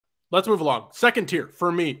Let's move along. Second tier,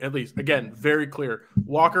 for me at least. Again, very clear.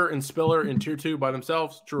 Walker and Spiller in tier 2 by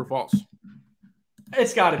themselves. True or false?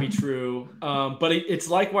 It's got to be true, but it's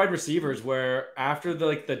like wide receivers, where after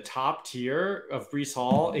the top tier of Breece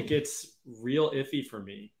Hall, it gets real iffy for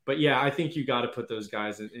me. But yeah, I think you got to put those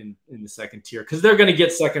guys in the second tier because they're going to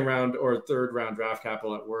get second round or third round draft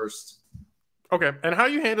capital at worst. Okay, and how are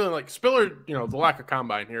you handling like Spiller? You know, the lack of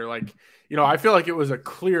combine here. Like, you know, I feel like it was a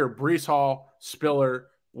clear Breece Hall, Spiller,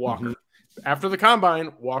 Walker. Mm-hmm. After the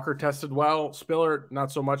combine, Walker tested well. Spiller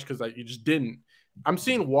not so much because you just didn't. I'm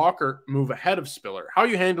seeing Walker move ahead of Spiller. How are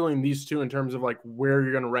you handling these two in terms of like where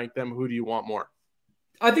you're going to rank them? Who do you want more?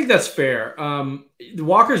 I think that's fair.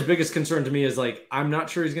 Walker's biggest concern to me is like, I'm not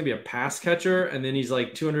sure he's going to be a pass catcher. And then he's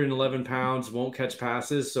like 211 pounds, won't catch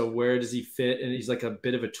passes. So where does he fit? And he's like a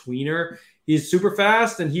bit of a tweener. He's super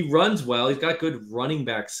fast and he runs well. He's got good running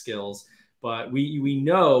back skills. But we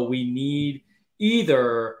know we need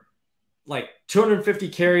either like 250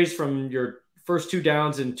 carries from your first 2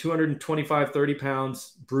 downs and 225, 30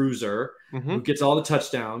 pounds bruiser who gets all the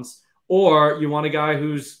touchdowns, or you want a guy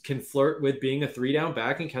who's can flirt with being a 3-down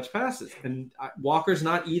back and catch passes. And Walker's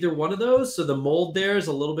not either one of those. So the mold there is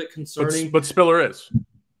a little bit concerning. But Spiller is.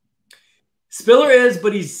 Spiller is,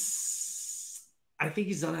 but I think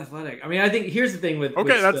he's unathletic. I mean, I think here's the thing with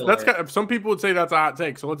that's kind of, some people would say that's a hot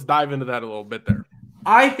take. So let's dive into that a little bit there.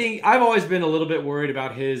 I think I've always been a little bit worried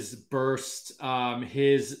about his burst,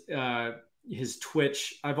 his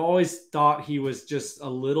twitch. I've always thought he was just a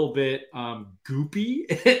little bit goopy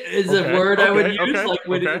is a word I would use,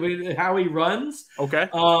 with how he runs. Okay.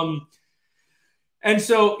 And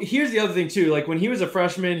so here's the other thing too. Like when he was a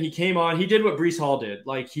freshman, he came on, he did what Breece Hall did.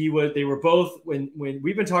 Like they were both, when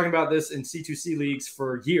we've been talking about this in C2C leagues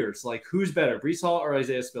for years, like who's better, Breece Hall or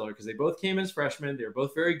Isaiah Spiller? Because they both came as freshmen. They were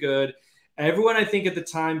both very good. Everyone, I think, at the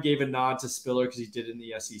time gave a nod to Spiller because he did it in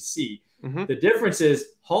the SEC. Mm-hmm. The difference is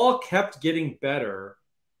Hall kept getting better,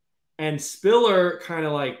 and Spiller kind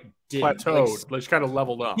of plateaued, like kind of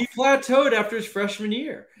leveled up. He plateaued after his freshman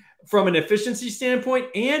year from an efficiency standpoint,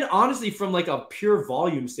 and honestly from like a pure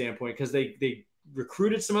volume standpoint, because they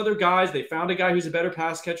recruited some other guys. They found a guy who's a better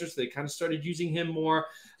pass catcher, so they kind of started using him more.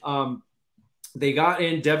 They got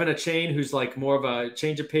in Devin Achane, who's like more of a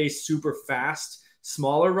change of pace, super fast,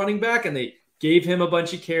 smaller running back, and they gave him a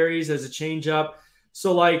bunch of carries as a change up.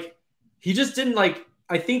 So like he just didn't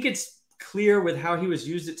I think it's clear with how he was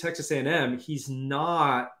used at Texas A&M, he's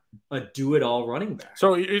not a do-it-all running back.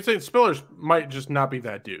 So you think Spiller might just not be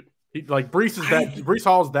that dude. Breece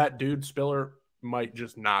Hall's that dude. Spiller might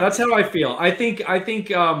just not. That's how I feel. I think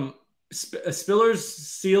Spiller's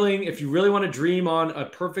ceiling, if you really want to dream on a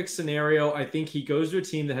perfect scenario, I think he goes to a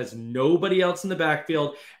team that has nobody else in the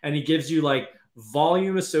backfield and he gives you like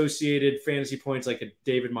volume associated fantasy points like a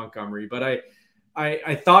David Montgomery. But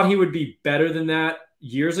I thought he would be better than that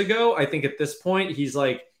years ago. I think at this point, he's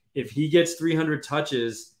like, if he gets 300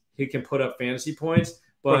 touches, he can put up fantasy points.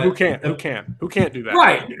 But who can't? Who can't do that?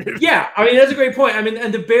 Right. Yeah. I mean, that's a great point. I mean,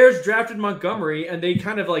 and the Bears drafted Montgomery and they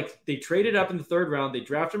kind of they traded up in the 3rd round. They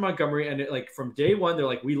drafted Montgomery and from day one, they're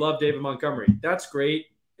like, we love David Montgomery. That's great.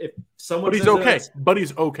 If someone But he's okay. But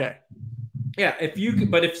he's okay. Yeah,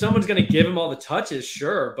 if someone's going to give him all the touches,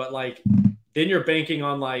 sure, but then you're banking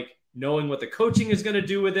on knowing what the coaching is going to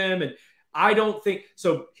do with him, and I don't think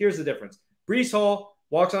so. Here's the difference: Breece Hall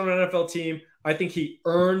walks on an NFL team. I think he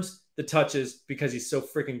earns the touches because he's so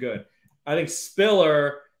freaking good. I think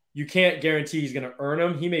Spiller, you can't guarantee he's going to earn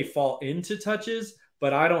them. He may fall into touches,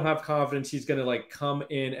 but I don't have confidence he's going to come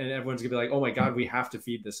in and everyone's going to be like, oh my God, we have to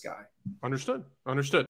feed this guy. Understood.